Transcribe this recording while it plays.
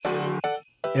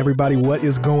Everybody, what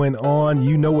is going on?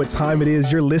 You know what time it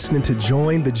is. You're listening to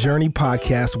Join the Journey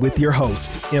podcast with your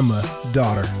host, Emma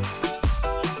Daughter.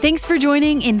 Thanks for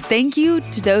joining, and thank you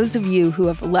to those of you who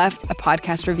have left a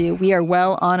podcast review. We are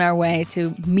well on our way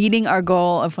to meeting our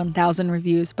goal of 1,000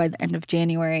 reviews by the end of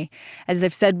January. As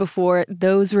I've said before,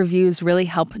 those reviews really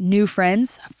help new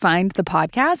friends find the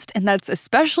podcast, and that's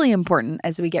especially important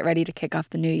as we get ready to kick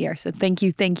off the new year. So thank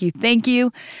you, thank you, thank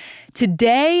you.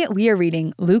 Today, we are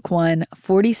reading Luke 1,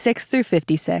 46 through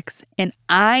 56, and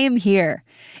I am here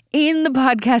in the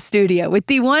podcast studio with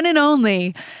the one and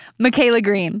only Michaela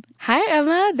Green. Hi,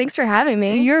 Emma. Thanks for having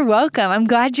me. You're welcome. I'm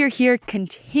glad you're here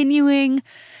continuing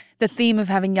the theme of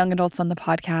having young adults on the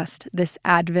podcast this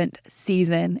Advent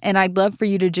season. And I'd love for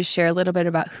you to just share a little bit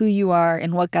about who you are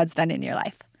and what God's done in your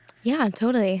life. Yeah,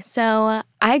 totally. So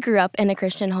I grew up in a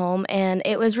Christian home, and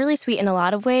it was really sweet in a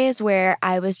lot of ways where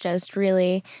I was just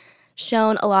really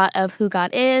shown a lot of who God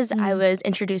is. I was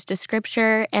introduced to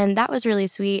scripture, and that was really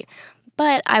sweet.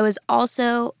 But I was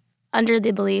also under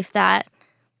the belief that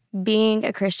being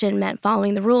a Christian meant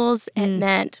following the rules and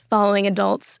meant following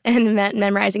adults and meant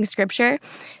memorizing scripture.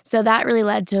 So that really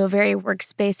led to a very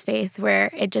works-based faith where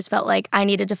it just felt like I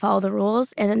needed to follow the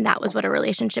rules, and then that was what a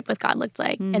relationship with God looked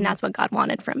like, and that's what God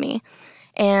wanted from me.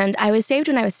 And I was saved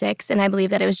when I was 6, and I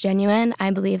believe that it was genuine.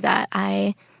 I believe that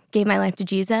I gave my life to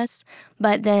Jesus.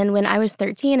 But then when I was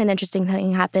 13, an interesting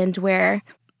thing happened where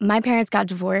my parents got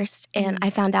divorced, and I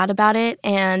found out about it,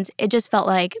 and it just felt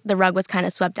like the rug was kind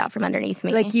of swept out from underneath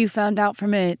me. Like you found out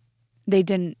from it,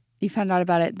 you found out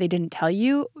about it, they didn't tell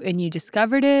you, and you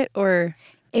discovered it, or?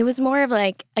 It was more of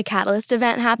like a catalyst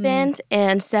event happened.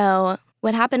 And so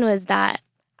what happened was that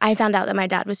I found out that my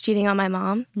dad was cheating on my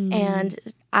mom. And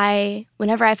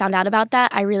whenever I found out about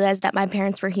that, I realized that my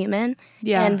parents were human.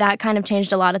 Yeah. And that kind of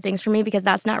changed a lot of things for me because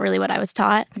that's not really what I was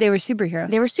taught. They were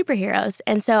superheroes. They were superheroes.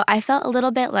 And so I felt a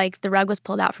little bit like the rug was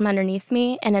pulled out from underneath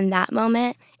me. And in that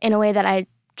moment, in a way that I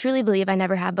truly believe I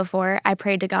never had before, I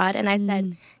prayed to God and I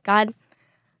said, God,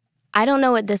 I don't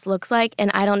know what this looks like and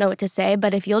I don't know what to say,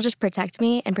 but if you'll just protect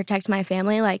me and protect my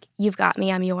family, like, you've got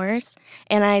me, I'm yours.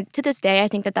 And to this day, I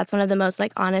think that that's one of the most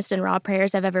like honest and raw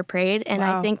prayers I've ever prayed. And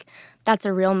I think that's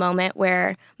a real moment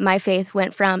where my faith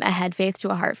went from a head faith to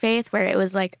a heart faith, where it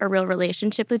was like a real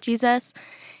relationship with Jesus.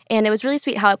 And it was really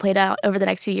sweet how it played out over the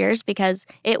next few years because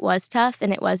it was tough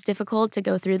and it was difficult to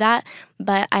go through that.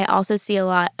 But I also see a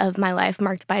lot of my life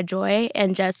marked by joy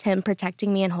and just him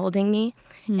protecting me and holding me.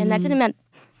 And that didn't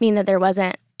mean that there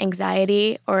wasn't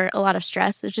anxiety or a lot of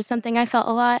stress. It's just something I felt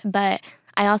a lot, but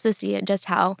I also see it just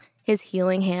how his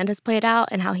healing hand has played out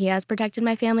and how he has protected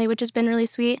my family, which has been really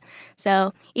sweet.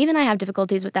 So even I have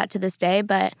difficulties with that to this day,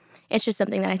 but it's just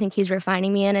something that I think he's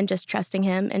refining me in and just trusting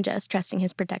him and just trusting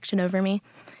his protection over me.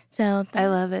 So I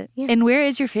love it. Yeah. And where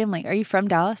is your family? Are you from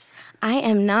Dallas? I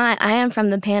am not. I am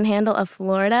from the panhandle of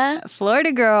Florida.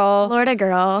 Florida girl. Florida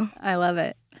girl. I love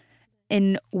it.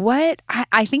 And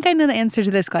I think I know the answer to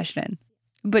this question,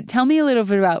 but tell me a little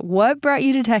bit about what brought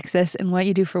you to Texas and what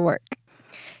you do for work.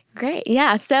 Great.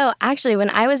 Yeah. So actually, when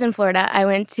I was in Florida, I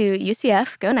went to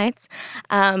UCF. Go Knights.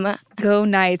 Go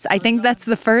Knights. I think that's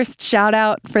the first shout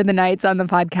out for the Knights on the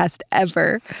podcast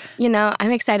ever. You know,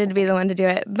 I'm excited to be the one to do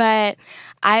it. But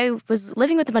I was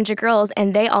living with a bunch of girls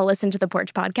and they all listened to the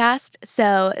Porch podcast.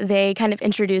 So they kind of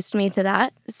introduced me to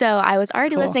that. So I was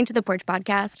already listening to the Porch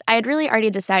podcast. I had really already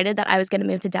decided that I was going to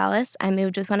move to Dallas. I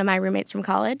moved with one of my roommates from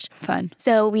college. Fun.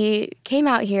 So we came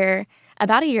out here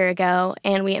about a year ago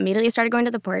and we immediately started going to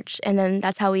the Porch. And then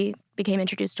that's how we became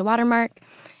introduced to Watermark.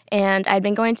 And I'd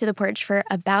been going to the Porch for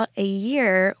about a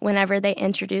year whenever they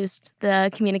introduced the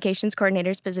communications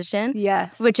coordinator's position.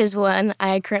 Yes. Which is one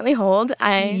I currently hold.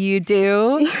 You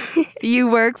do? You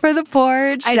work for the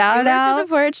Porch. I Shout do work out. for the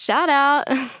Porch. Shout out.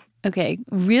 Okay,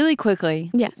 really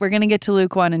quickly. Yes. We're going to get to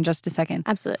Luke 1 in just a second.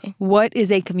 Absolutely. What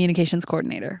is a communications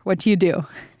coordinator? What do you do?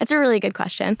 That's a really good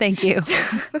question. Thank you.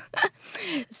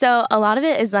 So a lot of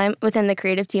it is I'm within the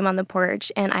creative team on the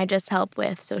Porch, and I just help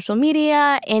with social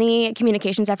media, any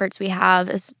communications efforts we have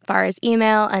as far as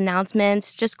email,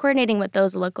 announcements, just coordinating what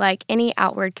those look like, any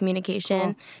outward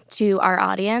communication to our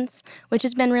audience, which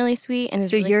has been really sweet and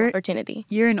is really cool opportunity.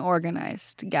 You're an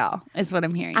organized gal, is what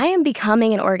I'm hearing. I am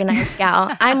becoming an organized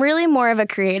gal. I'm really more of a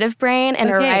creative brain, and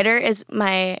a writer is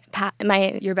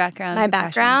your background. My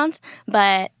background,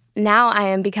 but now I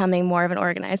am becoming more of an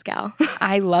organized gal.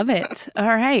 I love it. All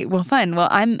right. Well, fun. Well,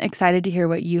 I'm excited to hear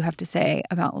what you have to say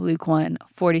about Luke 1,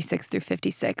 46 through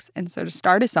 56. And so to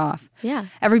start us off,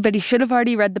 everybody should have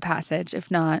already read the passage. If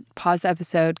not, pause the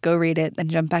episode, go read it, then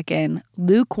jump back in.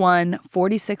 Luke 1,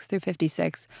 46 through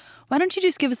 56. Why don't you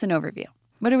just give us an overview?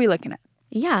 What are we looking at?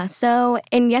 Yeah, so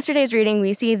in yesterday's reading,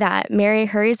 we see that Mary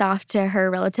hurries off to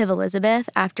her relative Elizabeth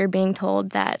after being told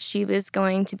that she was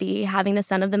going to be having the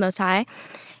Son of the Most High.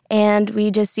 And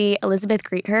we just see Elizabeth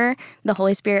greet her. The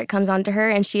Holy Spirit comes onto her,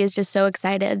 and she is just so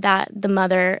excited that the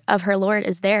mother of her Lord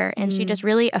is there. And she just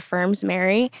really affirms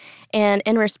Mary. And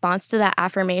in response to that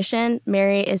affirmation,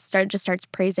 Mary just starts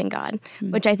praising God,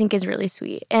 which I think is really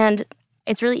sweet. And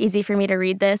it's really easy for me to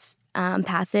read this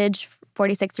passage,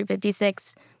 46 through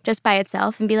 56, just by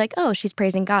itself and be like, oh, she's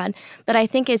praising God. But I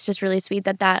think it's just really sweet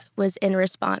that that was in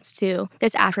response to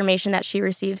this affirmation that she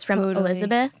receives from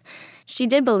Elizabeth. She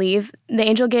did believe the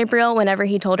angel Gabriel whenever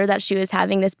he told her that she was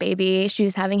having this baby. She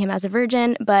was having him as a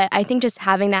virgin. But I think just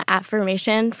having that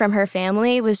affirmation from her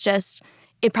family was just,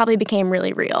 it probably became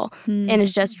really real. And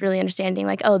it's just really understanding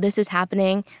like, oh, this is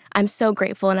happening. I'm so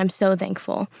grateful and I'm so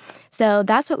thankful. So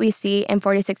that's what we see in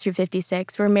 46 through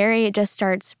 56, where Mary just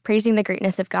starts praising the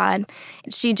greatness of God.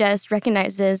 She just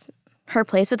recognizes her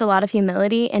place with a lot of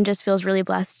humility and just feels really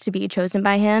blessed to be chosen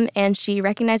by him. And she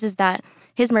recognizes that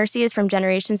his mercy is from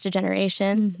generations to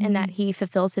generations and that he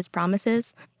fulfills his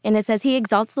promises. And it says he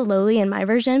exalts the lowly in my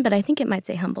version, but I think it might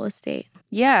say humble estate.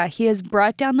 Yeah, he has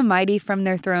brought down the mighty from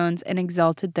their thrones and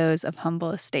exalted those of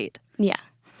humble estate. Yeah.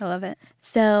 I love it.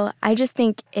 So I just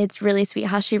think it's really sweet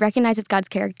how she recognizes God's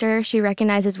character. She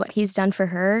recognizes what he's done for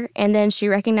her. And then she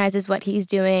recognizes what he's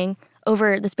doing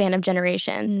over the span of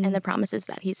generations and the promises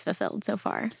that he's fulfilled so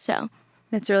far. So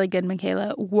that's really good,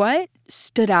 Michaela. What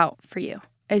stood out for you?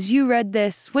 As you read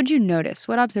this, what did you notice?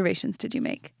 What observations did you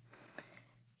make?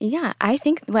 Yeah, I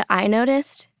think what I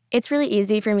noticed, it's really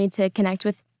easy for me to connect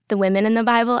with the women in the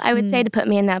Bible, I would say, to put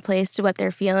me in that place to what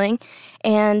they're feeling.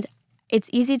 And it's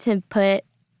easy to put,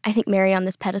 I think, Mary on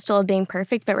this pedestal of being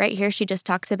perfect, but right here she just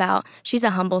talks about she's a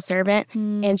humble servant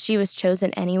and she was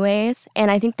chosen anyways. And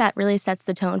I think that really sets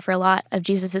the tone for a lot of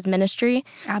Jesus's ministry.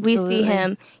 Absolutely. We see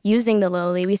him using the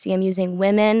lowly. We see him using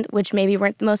women, which maybe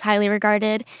weren't the most highly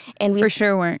regarded. And we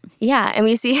sure weren't. Yeah, and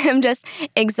we see him just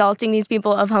exalting these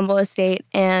people of humble estate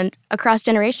and across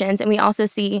generations. And we also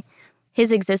see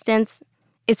his existence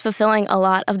is fulfilling a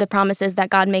lot of the promises that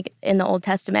God made in the Old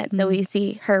Testament. So we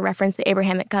see her reference the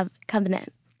Abrahamic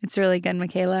covenant. It's really good,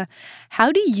 Michaela.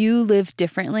 How do you live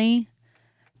differently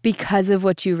because of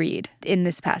what you read in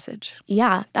this passage?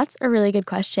 Yeah, that's a really good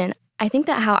question. I think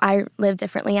that how I live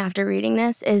differently after reading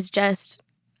this is just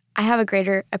I have a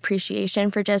greater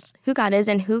appreciation for just who God is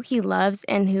and who he loves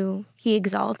and who he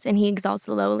exalts, and he exalts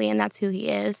the lowly, and that's who he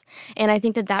is. And I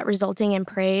think that that resulting in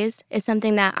praise is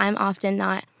something that I'm often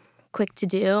not quick to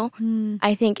do.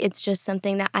 I think it's just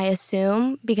something that I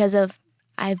assume because of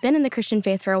I've been in the Christian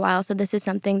faith for a while, so this is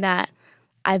something that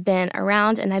I've been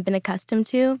around and I've been accustomed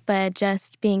to, but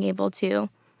just being able to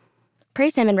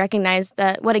praise him and recognize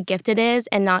that what a gift it is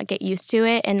and not get used to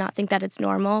it and not think that it's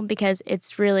normal because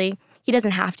it's really, he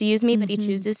doesn't have to use me, but he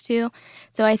chooses to.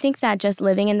 So I think that just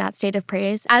living in that state of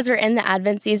praise, as we're in the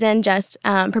Advent season, just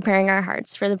preparing our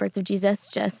hearts for the birth of Jesus,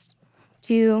 just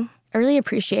to really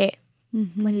appreciate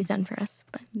what he's done for us.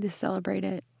 But to celebrate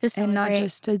it. And not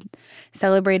just to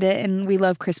celebrate it. And we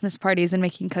love Christmas parties and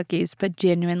making cookies, but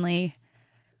genuinely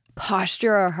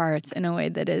posture our hearts in a way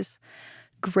that is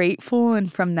grateful.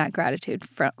 And from that gratitude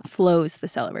flows the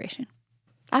celebration.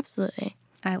 Absolutely.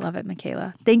 I love it,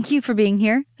 Michaela. Thank you for being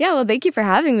here. Yeah, well, thank you for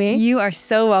having me. You are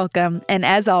so welcome. And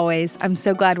as always, I'm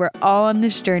so glad we're all on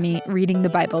this journey reading the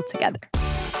Bible together.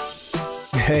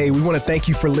 Hey, we want to thank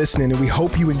you for listening, and we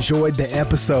hope you enjoyed the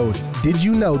episode. Did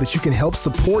you know that you can help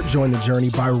support Join the Journey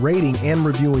by rating and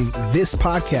reviewing this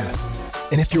podcast?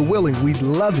 And if you're willing, we'd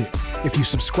love it if you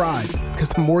subscribe, because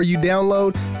the more you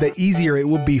download, the easier it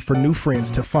will be for new friends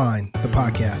to find the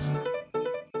podcast.